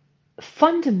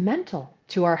fundamental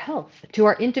to our health, to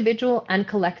our individual and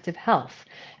collective health.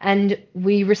 And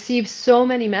we receive so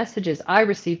many messages. I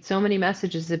received so many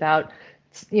messages about,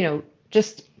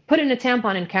 just put in a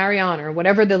tampon and carry on, or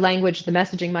whatever the language, the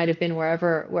messaging might have been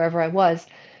wherever I was,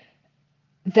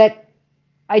 that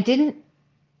it didn't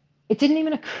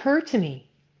even occur to me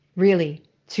really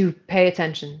to pay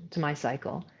attention to my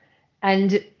cycle.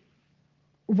 And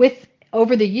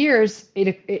over the years,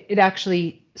 it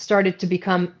actually started to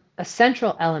become a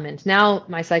central element. Now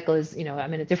my cycle is,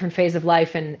 I'm in a different phase of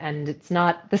life, and it's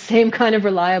not the same kind of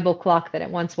reliable clock that it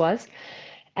once was.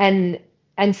 And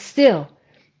still,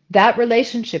 that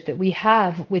relationship that we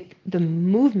have with the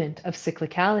movement of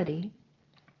cyclicality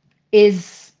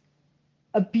is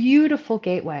a beautiful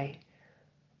gateway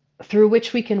through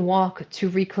which we can walk to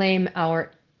reclaim our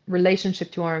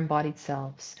relationship to our embodied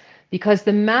selves, because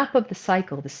the map of the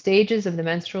cycle, the stages of the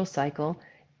menstrual cycle,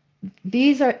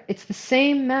 it's the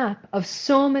same map of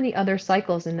so many other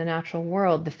cycles in the natural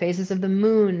world, the phases of the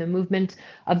moon, the movement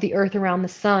of the earth around the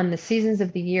sun, the seasons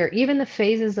of the year, even the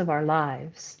phases of our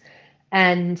lives.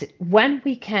 And when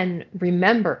we can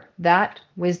remember that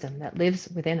wisdom that lives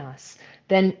within us,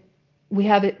 then we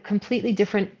have a completely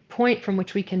different point from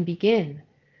which we can begin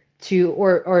to,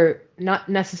 or not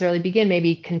necessarily begin,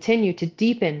 maybe continue to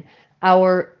deepen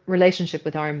our relationship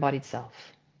with our embodied self.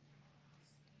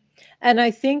 And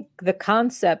I think the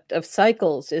concept of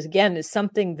cycles is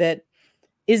something that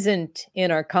isn't in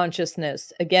our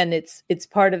consciousness. Again, it's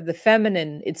part of the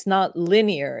feminine. It's not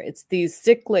linear. It's these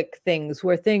cyclic things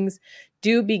where things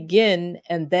do begin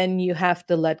and then you have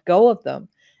to let go of them.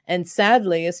 And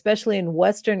sadly, especially in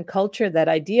Western culture, that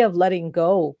idea of letting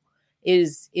go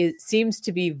it seems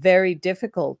to be very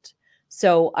difficult.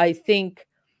 So I think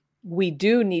we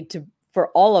do need to, for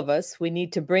all of us, we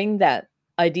need to bring that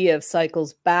idea of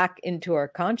cycles back into our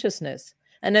consciousness.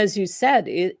 And as you said,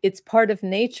 it's part of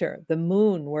nature. The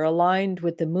moon, we're aligned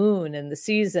with the moon and the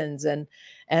seasons and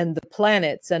the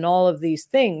planets and all of these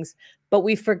things, but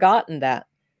we've forgotten that.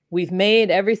 We've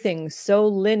made everything so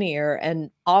linear,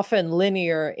 and often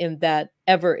linear in that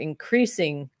ever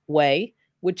increasing way,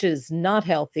 which is not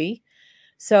healthy.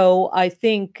 So I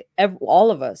think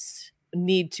all of us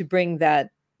need to bring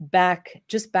that back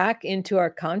into our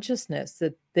consciousness,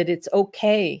 that it's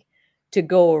okay to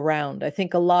go around. I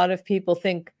think a lot of people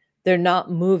think they're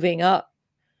not moving up,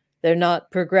 they're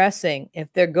not progressing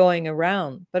if they're going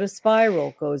around, but a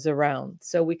spiral goes around.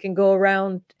 So we can go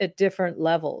around at different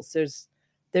levels.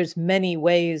 There's many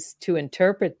ways to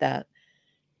interpret that.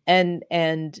 And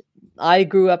I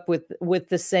grew up with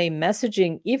the same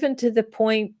messaging, even to the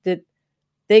point that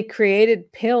they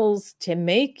created pills to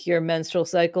make your menstrual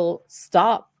cycle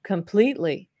stop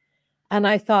completely. And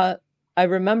I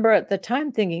remember at the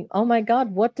time thinking, oh my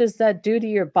God, what does that do to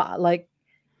your body? Like,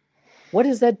 what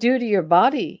does that do to your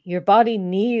body? Your body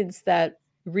needs that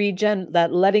that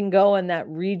letting go and that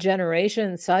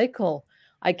regeneration cycle.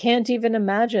 I can't even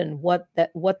imagine what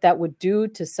that would do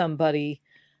to somebody.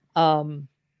 I don't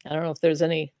know if there's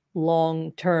any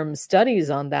long-term studies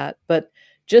on that, but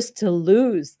just to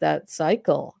lose that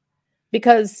cycle,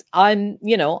 because I'm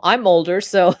older,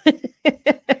 so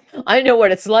I know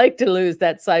what it's like to lose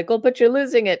that cycle, but you're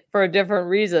losing it for a different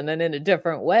reason and in a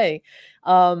different way.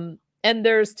 And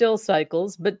there are still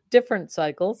cycles, but different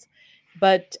cycles.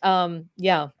 But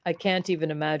yeah, I can't even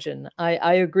imagine.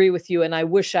 I agree with you, and I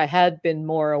wish I had been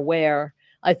more aware.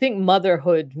 I think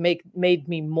motherhood made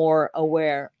me more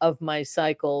aware of my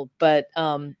cycle, but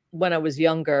when I was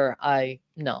younger, I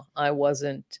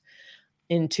wasn't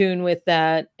in tune with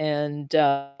that, and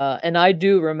I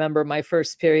do remember my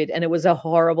first period, and it was a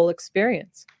horrible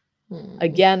experience.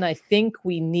 Again, I think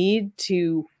we need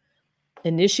to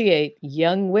initiate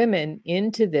young women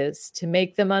into this to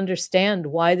make them understand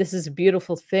why this is a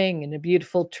beautiful thing and a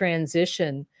beautiful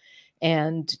transition,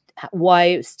 and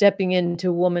why stepping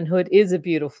into womanhood is a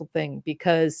beautiful thing,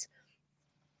 because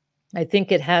I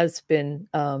think it has been,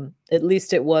 at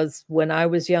least it was when I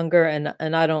was younger,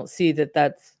 and I don't see that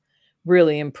that's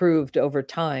really improved over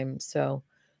time. So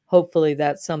hopefully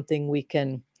that's something we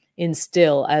can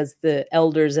instill as the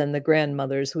elders and the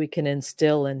grandmothers, we can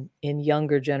instill in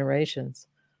younger generations.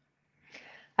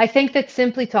 I think that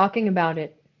simply talking about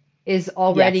it is Yes.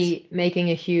 already making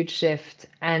a huge shift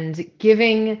and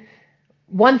giving.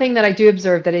 One thing that I do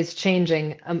observe that is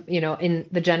changing, in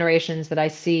the generations that I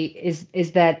see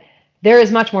is that there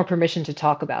is much more permission to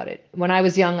talk about it. When I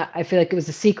was young, I feel like it was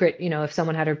a secret, if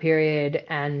someone had her period,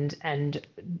 and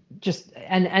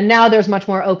now there's much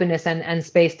more openness and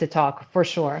space to talk, for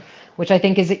sure, which I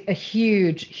think is a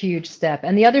huge, huge step.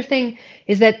 And the other thing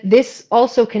is that this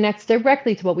also connects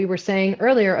directly to what we were saying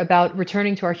earlier about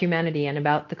returning to our humanity and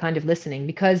about the kind of listening,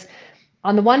 because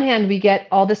on the one hand, we get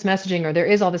all this messaging, or there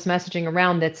is all this messaging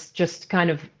around that's just kind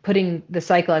of putting the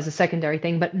cycle as a secondary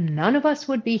thing, but none of us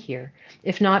would be here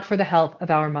if not for the help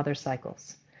of our mother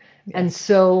cycles. Yes. And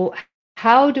so,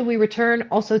 how do we return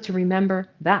also to remember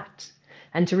that?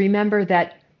 And to remember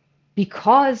that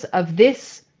because of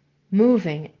this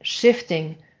moving,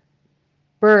 shifting,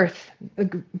 birth,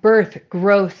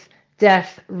 growth,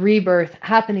 death, rebirth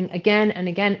happening again and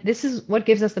again, this is what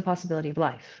gives us the possibility of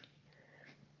life.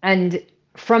 And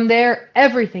from there,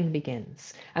 everything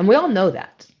begins. And we all know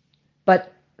that.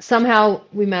 But somehow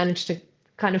we manage to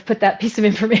kind of put that piece of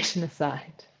information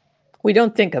aside. We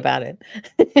don't think about it.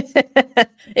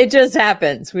 It just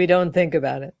happens. We don't think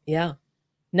about it. Yeah.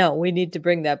 No, we need to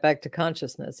bring that back to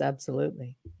consciousness.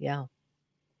 Absolutely. Yeah.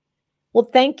 Well,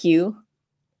 thank you.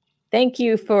 Thank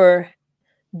you for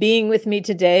being with me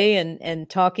today and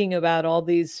talking about all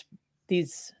these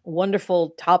wonderful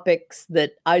topics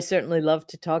that I certainly love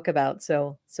to talk about.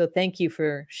 So thank you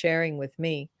for sharing with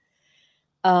me.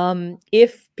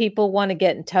 If people want to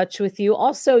get in touch with you,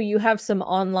 also you have some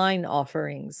online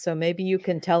offerings. So maybe you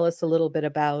can tell us a little bit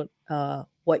about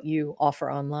what you offer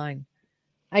online.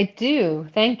 I do.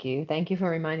 Thank you. Thank you for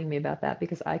reminding me about that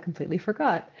because I completely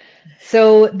forgot.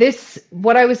 So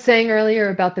what I was saying earlier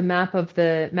about the map of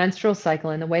the menstrual cycle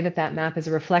and the way that that map is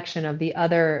a reflection of the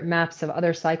other maps of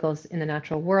other cycles in the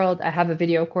natural world, I have a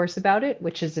video course about it,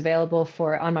 which is available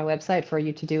on my website for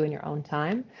you to do in your own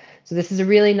time. So this is a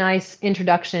really nice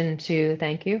introduction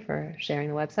thank you for sharing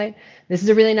the website. This is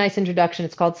a really nice introduction.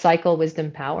 It's called Cycle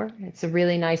Wisdom Power. It's a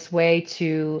really nice way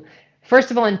to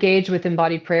first of all, engage with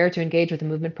embodied prayer, to engage with the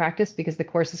movement practice, because the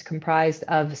course is comprised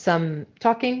of some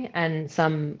talking and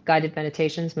some guided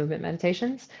meditations, movement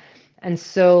meditations. And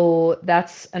so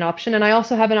that's an option. And I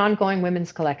also have an ongoing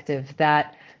women's collective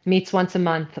that meets once a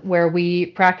month where we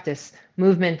practice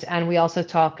movement and we also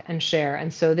talk and share.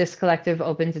 And so this collective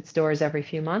opens its doors every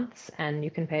few months, and you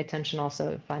can pay attention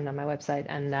also, find it on my website,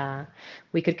 and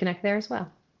we could connect there as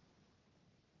well.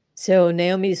 So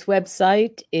Naomi's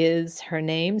website is her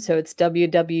name. So it's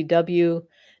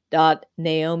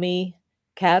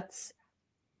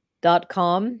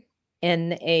www.naomikatz.com,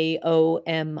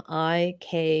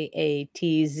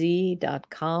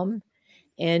 naomikatz.com.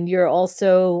 And you're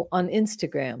also on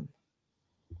Instagram.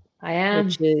 I am.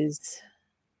 Which is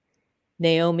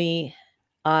Naomi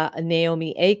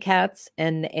A. Katz,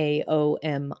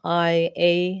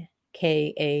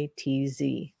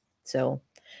 NaomiAKatz. So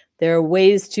there are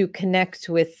ways to connect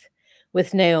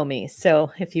with Naomi.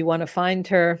 So if you want to find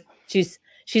her, she's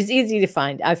easy to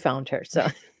find. I found her. So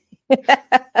so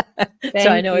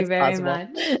I know you it's very possible. much.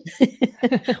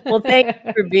 Well, thank you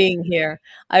for being here.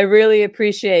 I really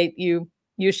appreciate you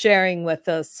sharing with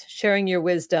us, sharing your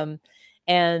wisdom.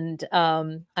 And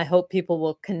I hope people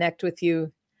will connect with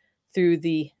you through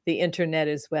the internet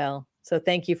as well. So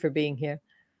thank you for being here.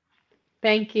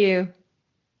 Thank you.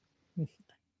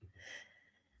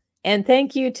 And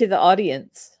thank you to the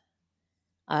audience.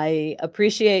 I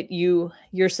appreciate your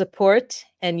support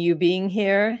and you being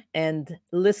here and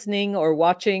listening or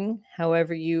watching,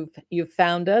 however you've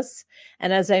found us.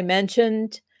 And as I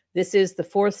mentioned, this is the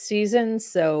 4th season,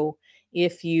 so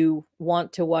if you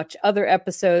want to watch other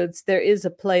episodes, there is a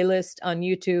playlist on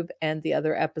YouTube, and the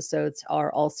other episodes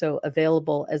are also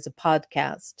available as a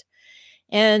podcast.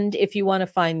 And if you want to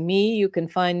find me, you can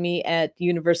find me at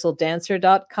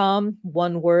universaldancer.com,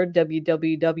 one word,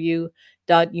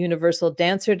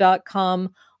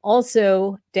 www.universaldancer.com.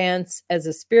 Also,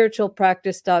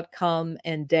 danceasaspiritualpractice.com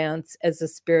and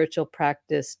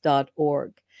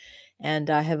danceasaspiritualpractice.org. And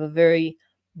I have a very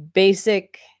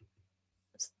basic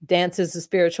Dance as a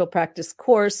Spiritual Practice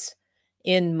course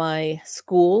in my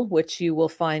school, which you will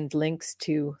find links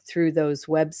to through those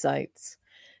websites.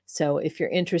 So if you're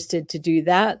interested to do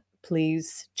that,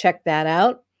 please check that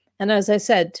out. And as I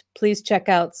said, please check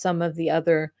out some of the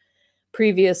other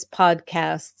previous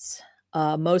podcasts.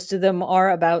 Most of them are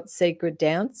about sacred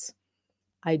dance.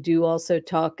 I do also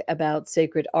talk about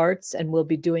sacred arts, and we'll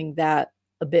be doing that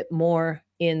a bit more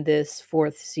in this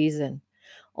 4th season.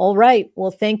 All right.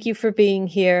 Well, thank you for being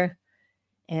here,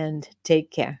 and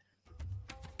take care.